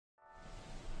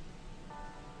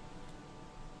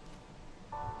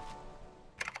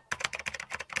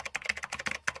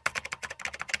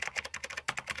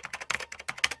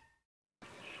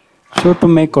So to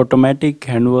make automatic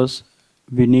hand wash,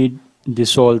 we need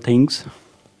these all things.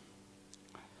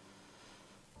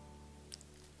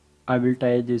 I will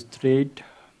tie this thread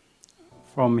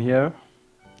from here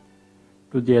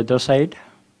to the other side.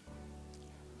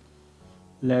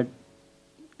 Let's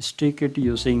stick it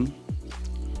using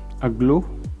a glue.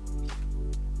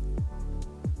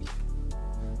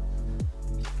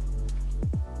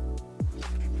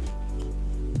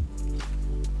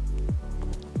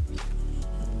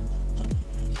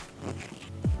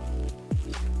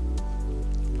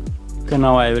 Okay,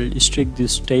 now I will stick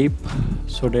this tape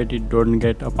so that it don't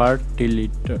get apart till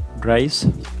it dries.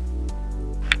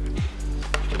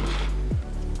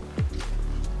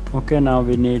 Okay, now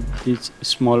we need this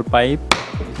small pipe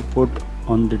to put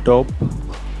on the top.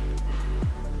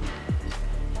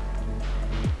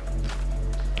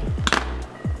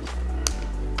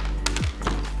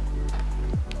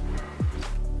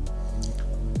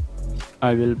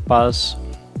 I will pass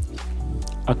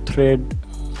a thread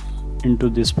into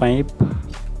this pipe.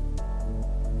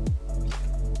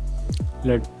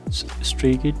 Let's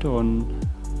streak it on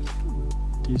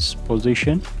this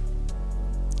position.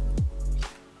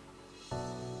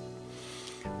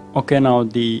 Okay, now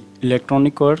the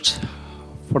electronic works.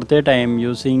 For that I am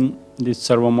using this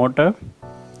servo motor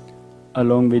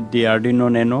along with the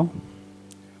Arduino Nano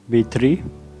V3.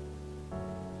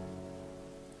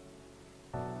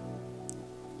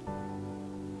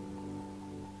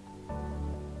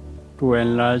 To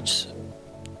enlarge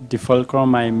the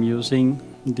fulcrum, I am using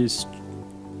this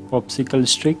popsicle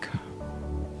stick.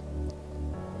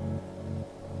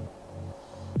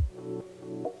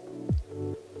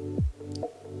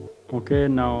 Okay,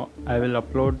 now I will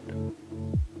upload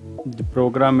the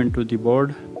program into the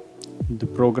board. The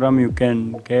program you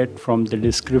can get from the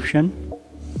description,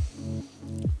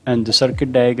 and the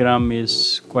circuit diagram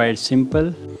is quite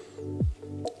simple.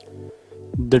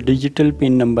 The digital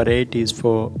pin number 8 is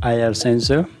for IR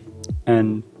sensor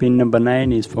and pin number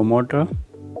 9 is for motor,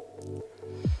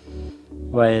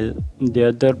 while the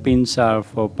other pins are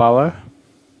for power.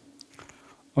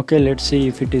 Okay, let's see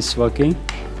if it is working.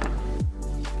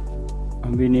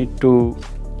 We need to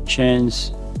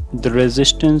change the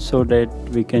resistance so that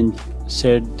we can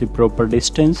set the proper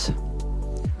distance.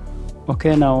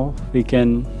 Okay, now we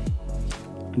can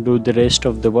do the rest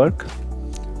of the work.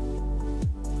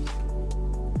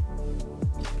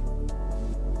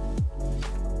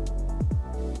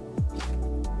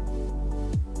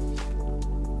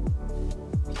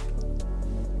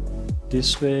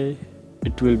 This way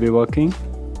it will be working.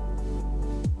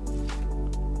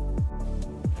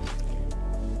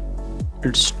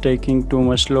 It's taking too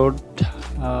much load.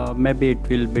 Maybe it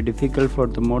will be difficult for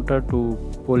the motor to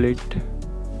pull it.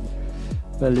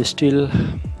 Well, still,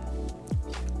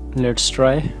 let's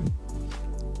try.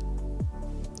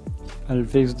 I'll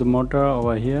fix the motor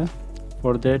over here.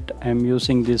 For that I'm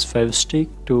using this 5 stick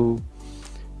to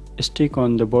stick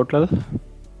on the bottle.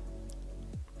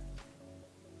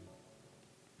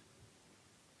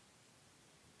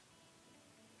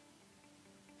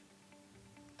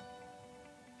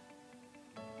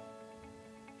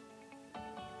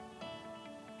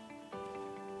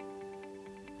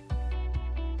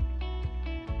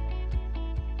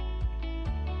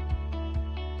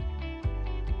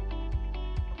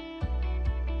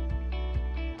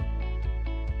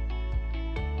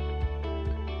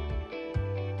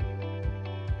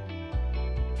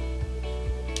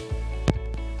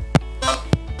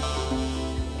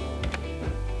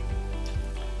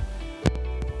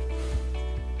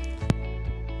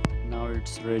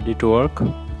 It's ready to work.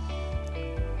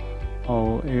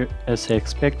 Oh, as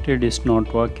expected, it's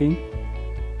not working.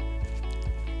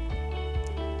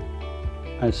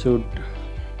 I should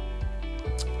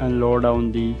lower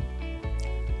down the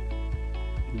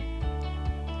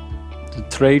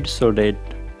thread so that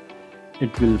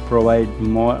it will provide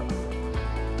more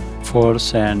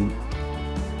force, and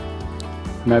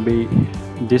maybe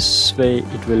this way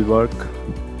it will work.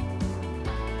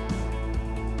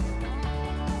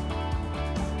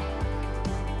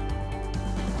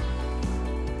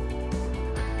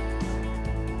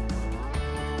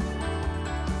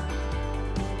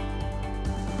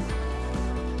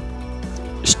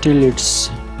 Still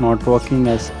it's not working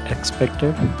as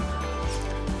expected.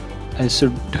 I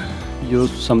should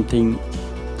use something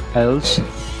else.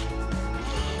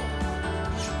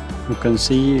 You can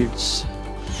see it's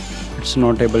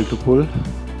not able to pull.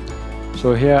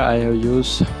 So here I have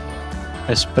used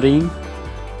a spring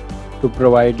to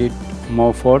provide it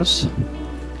more force.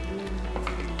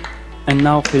 And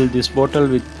now fill this bottle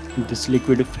with this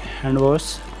liquid hand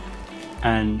wash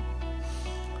and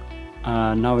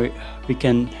Now we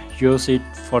can use it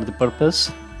for the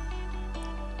purpose.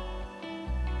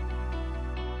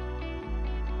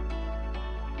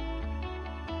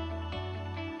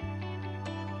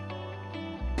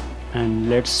 And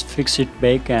let's fix it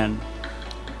back and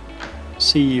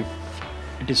see if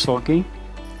it is working.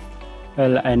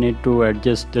 Well, I need to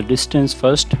adjust the distance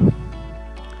first.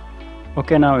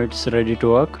 Okay, now it's ready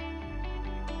to work.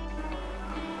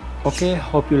 Okay,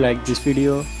 hope you like this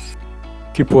video.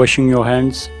 Keep washing your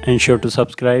hands and sure to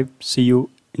subscribe. See you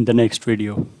in the next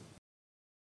video.